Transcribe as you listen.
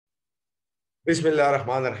Bismillah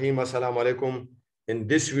ar-Rahman ar-Rahim. Assalamu alaikum. In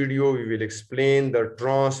this video, we will explain the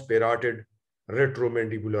transparotid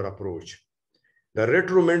retromandibular approach. The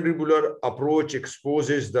retromandibular approach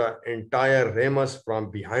exposes the entire ramus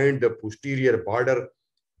from behind the posterior border.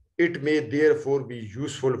 It may therefore be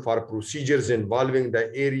useful for procedures involving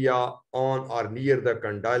the area on or near the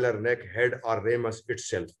condylar neck, head, or ramus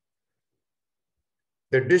itself.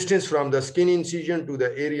 The distance from the skin incision to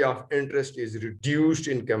the area of interest is reduced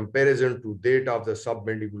in comparison to that of the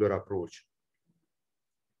submandibular approach.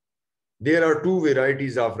 There are two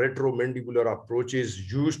varieties of retromandibular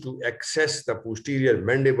approaches used to access the posterior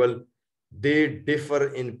mandible. They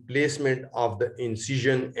differ in placement of the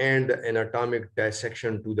incision and the anatomic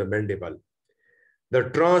dissection to the mandible. The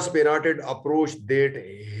transparotid approach that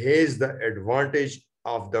has the advantage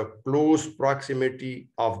of the close proximity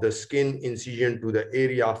of the skin incision to the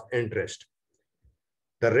area of interest.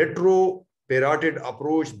 The retroparotid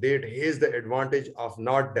approach that has the advantage of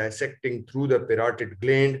not dissecting through the parotid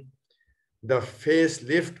gland. The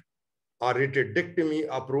facelift or retidectomy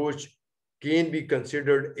approach can be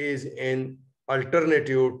considered as an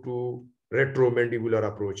alternative to retromandibular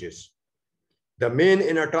approaches. The main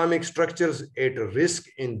anatomic structures at risk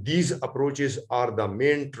in these approaches are the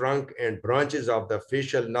main trunk and branches of the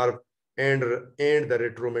facial nerve and the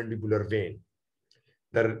retromandibular vein.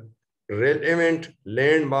 The relevant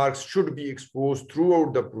landmarks should be exposed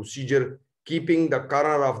throughout the procedure, keeping the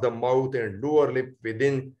corner of the mouth and lower lip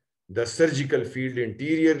within the surgical field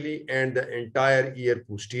interiorly and the entire ear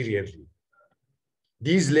posteriorly.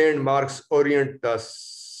 These landmarks orient the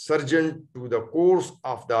surgeon to the course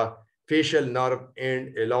of the facial nerve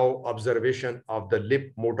and allow observation of the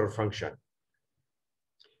lip motor function.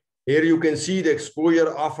 Here you can see the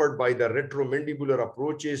exposure offered by the retromandibular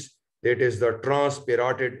approaches, that is the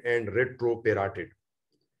transparotid and retroparotid.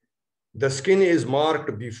 The skin is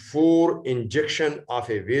marked before injection of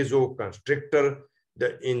a vasoconstrictor.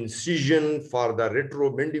 The incision for the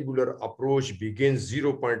retromandibular approach begins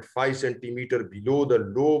 0.5 centimeter below the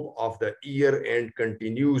lobe of the ear and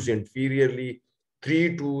continues inferiorly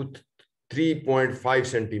 3 to 3.5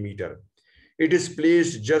 centimeter. It is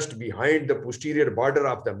placed just behind the posterior border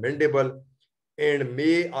of the mandible and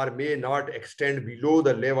may or may not extend below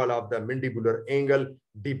the level of the mandibular angle,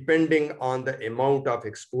 depending on the amount of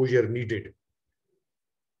exposure needed.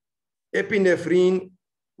 Epinephrine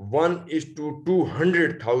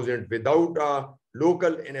 1:200,000 without a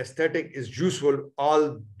local anesthetic is useful,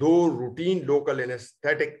 although routine local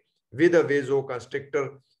anesthetic with a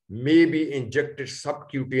vasoconstrictor may be injected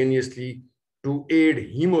subcutaneously to aid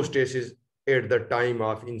hemostasis at the time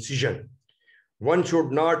of incision. One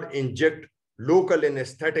should not inject local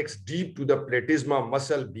anesthetics deep to the platysma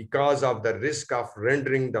muscle because of the risk of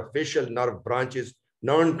rendering the facial nerve branches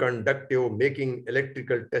non-conductive, making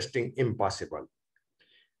electrical testing impossible.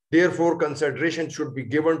 Therefore, consideration should be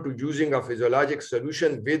given to using a physiologic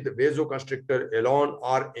solution with vasoconstrictor alone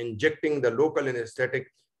or injecting the local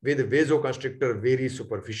anesthetic with vasoconstrictor very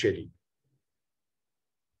superficially.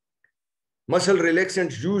 Muscle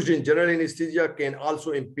relaxants used in general anesthesia can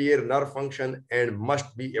also impair nerve function and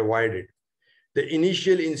must be avoided. The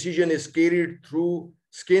initial incision is carried through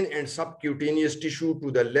skin and subcutaneous tissue to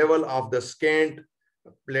the level of the scant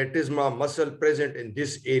platysma muscle present in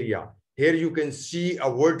this area. Here you can see a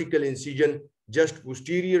vertical incision just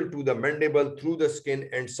posterior to the mandible through the skin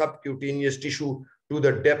and subcutaneous tissue to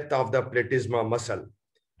the depth of the platysma muscle,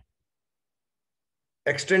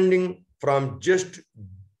 extending from just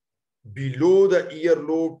below the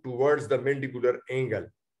earlobe towards the mandibular angle.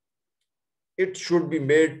 It should be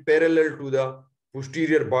made parallel to the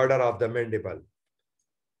posterior border of the mandible.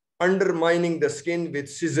 Undermining the skin with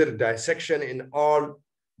scissor dissection in all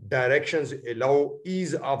directions allow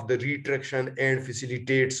ease of the retraction and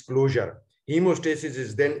facilitates closure. Hemostasis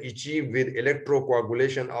is then achieved with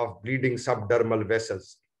electrocoagulation of bleeding subdermal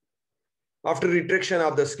vessels. After retraction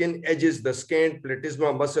of the skin edges, the scant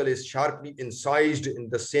platysma muscle is sharply incised in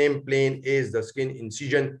the same plane as the skin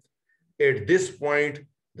incision. At this point,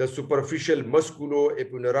 the superficial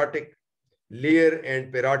musculo-epineurotic layer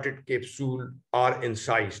and parotid capsule are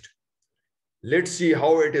incised. Let's see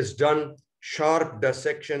how it is done. Sharp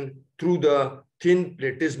dissection through the thin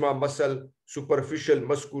platysma muscle, superficial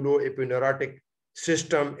musculo-epineurotic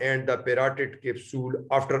system, and the parotid capsule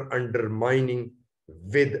after undermining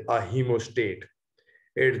with a hemostat.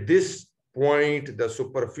 At this point, the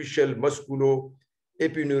superficial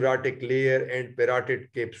musculo-epineurotic layer and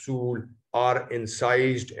parotid capsule are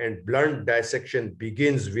incised and blunt dissection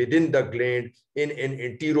begins within the gland in an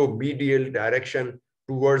anteromedial direction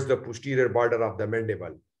towards the posterior border of the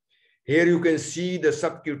mandible. Here you can see the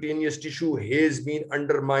subcutaneous tissue has been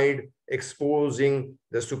undermined exposing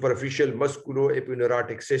the superficial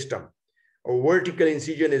musculoepineuritic system. A vertical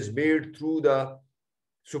incision is made through the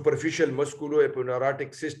superficial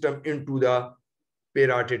musculoepineuritic system into the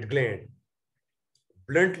parotid gland.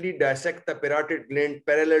 Bluntly dissect the parotid gland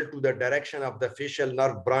parallel to the direction of the facial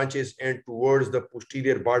nerve branches and towards the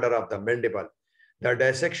posterior border of the mandible. The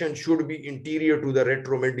dissection should be interior to the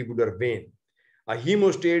retromandibular vein. A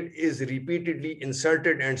hemostat is repeatedly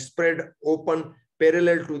inserted and spread open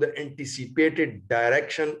parallel to the anticipated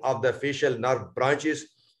direction of the facial nerve branches.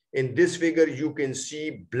 In this figure, you can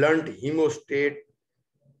see blunt hemostat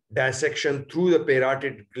dissection through the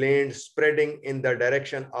parotid gland spreading in the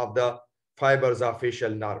direction of the fibers of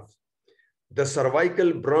facial nerve. The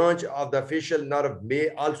cervical branch of the facial nerve may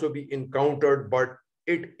also be encountered, but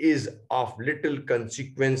it is of little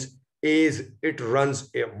consequence as it runs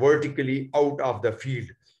vertically out of the field.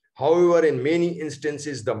 However, in many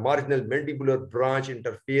instances, the marginal mandibular branch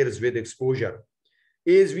interferes with exposure.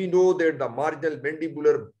 As we know that the marginal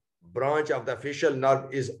mandibular branch of the facial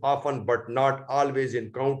nerve is often but not always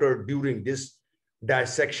encountered during this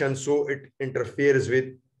dissection, so it interferes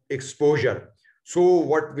with exposure. So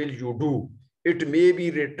what will you do? It may be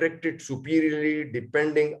retracted superiorly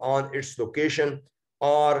depending on its location,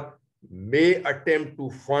 or may attempt to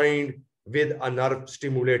find with a nerve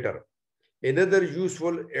stimulator. Another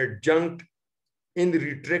useful adjunct in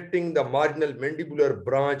retracting the marginal mandibular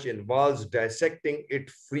branch involves dissecting it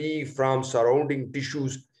free from surrounding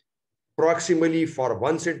tissues proximally for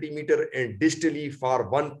 1 centimeter and distally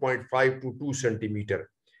for 1.5 to 2 centimeter.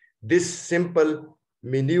 This simple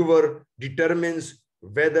maneuver determines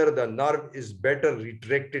whether the nerve is better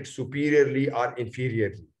retracted superiorly or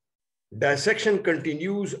inferiorly. Dissection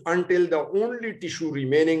continues until the only tissue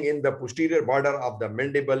remaining in the posterior border of the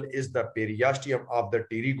mandible is the periosteum of the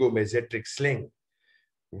pterygomasseteric sling.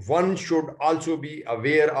 One should also be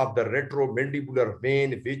aware of the retromandibular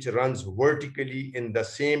vein, which runs vertically in the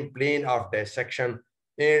same plane of dissection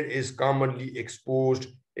and is commonly exposed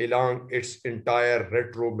along its entire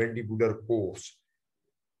retromandibular course.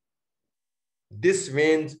 This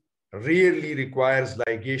vein rarely requires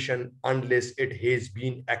ligation unless it has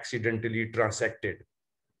been accidentally transected.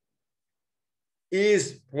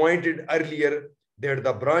 As pointed earlier, that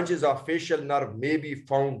the branches of facial nerve may be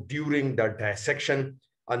found during the dissection.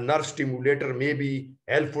 A nerve stimulator may be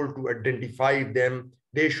helpful to identify them.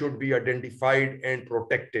 They should be identified and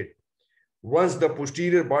protected. Once the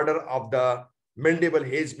posterior border of the mandible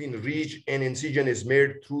has been reached, an incision is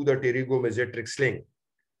made through the pterygomasseteric sling.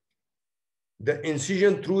 The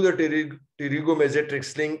incision through the pterygomasseteric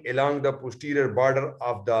sling along the posterior border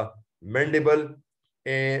of the mandible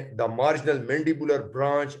and the marginal mandibular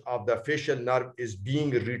branch of the facial nerve is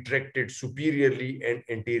being retracted superiorly and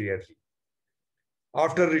anteriorly.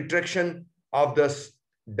 After retraction of the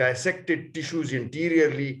dissected tissues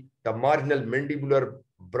interiorly, the marginal mandibular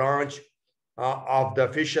branch of the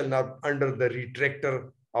facial nerve under the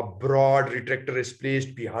retractor, a broad retractor is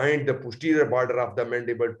placed behind the posterior border of the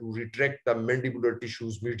mandible to retract the mandibular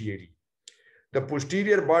tissues medially. The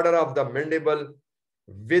posterior border of the mandible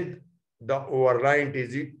with the overlying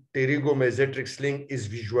pterygomasseteric sling is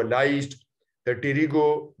visualized. The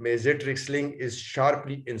pterygomasseteric sling is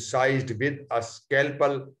sharply incised with a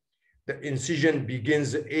scalpel. The incision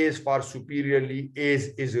begins as far superiorly as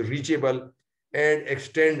is reachable and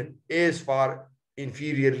extend as far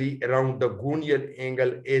inferiorly around the gonial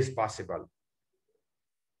angle as possible.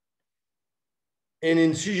 An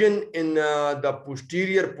incision in the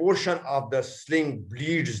posterior portion of the sling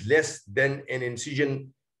bleeds less than an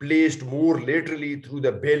incision placed more laterally through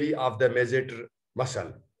the belly of the masseter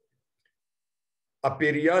muscle. A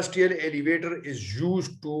periosteal elevator is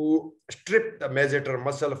used to strip the masseter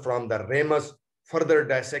muscle from the ramus. Further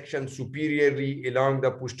dissection superiorly along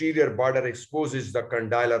the posterior border exposes the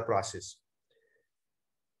condylar process.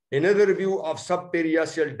 Another view of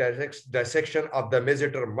subperiosteal dissection of the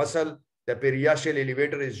masseter muscle, the periosteal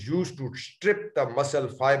elevator is used to strip the muscle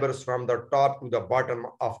fibers from the top to the bottom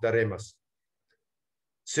of the ramus.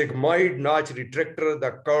 Sigmoid notch retractor,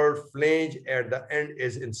 the curved flange at the end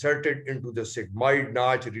is inserted into the sigmoid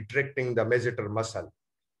notch, retracting the masseter muscle.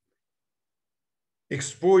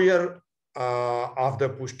 Exposure of the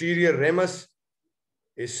posterior ramus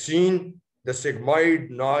is seen. The sigmoid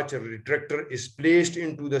notch retractor is placed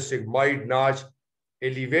into the sigmoid notch,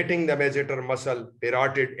 elevating the masseter muscle,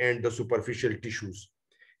 parotid, and the superficial tissues.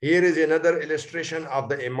 Here is another illustration of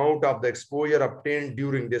the amount of the exposure obtained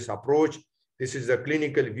during this approach. This is the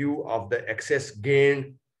clinical view of the excess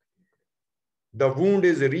gained. The wound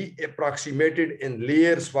is re-approximated in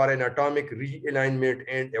layers for anatomic realignment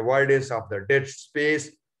and avoidance of the dead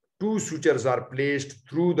space. two sutures are placed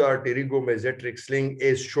through the pterygomasseteric sling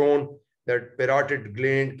as shown. That parotid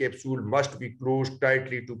gland capsule must be closed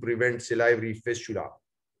tightly to prevent salivary fistula.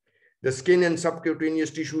 The skin and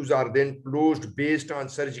subcutaneous tissues are then closed based on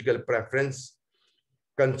surgical preference.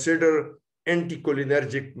 Consider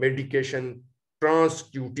anticholinergic medication,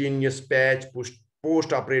 transcutaneous patch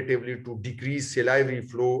post-operatively to decrease salivary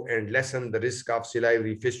flow and lessen the risk of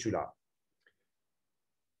salivary fistula.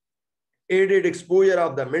 Aided exposure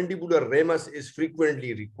of the mandibular ramus is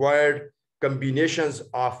frequently required. Combinations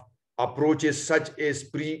of approaches such as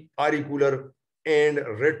pre-auricular and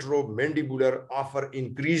retromandibular offer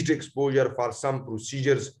increased exposure for some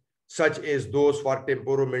procedures, such as those for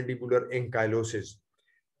temporomandibular ankylosis.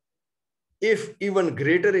 If even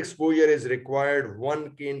greater exposure is required,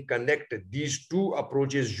 one can connect these two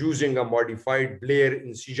approaches using a modified Blair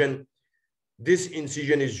incision. This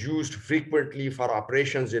incision is used frequently for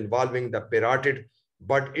operations involving the parotid,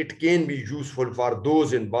 but it can be useful for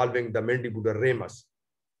those involving the mandibular ramus.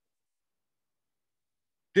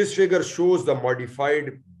 This figure shows the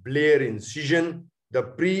modified Blair incision. The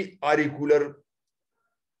pre-auricular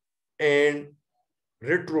and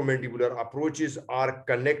retromandibular approaches are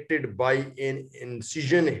connected by an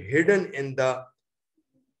incision hidden in the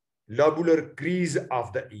lobular crease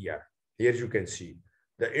of the ear. Here you can see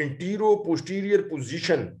the antero-posterior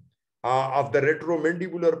position of the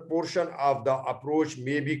retromandibular portion of the approach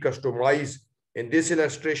may be customized. In this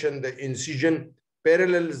illustration, the incision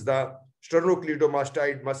parallels the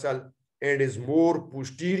sternocleidomastoid muscle and is more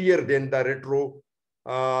posterior than the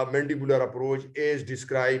retromandibular approach as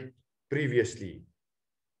described previously.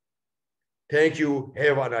 Thank you.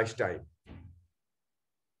 Have a nice time.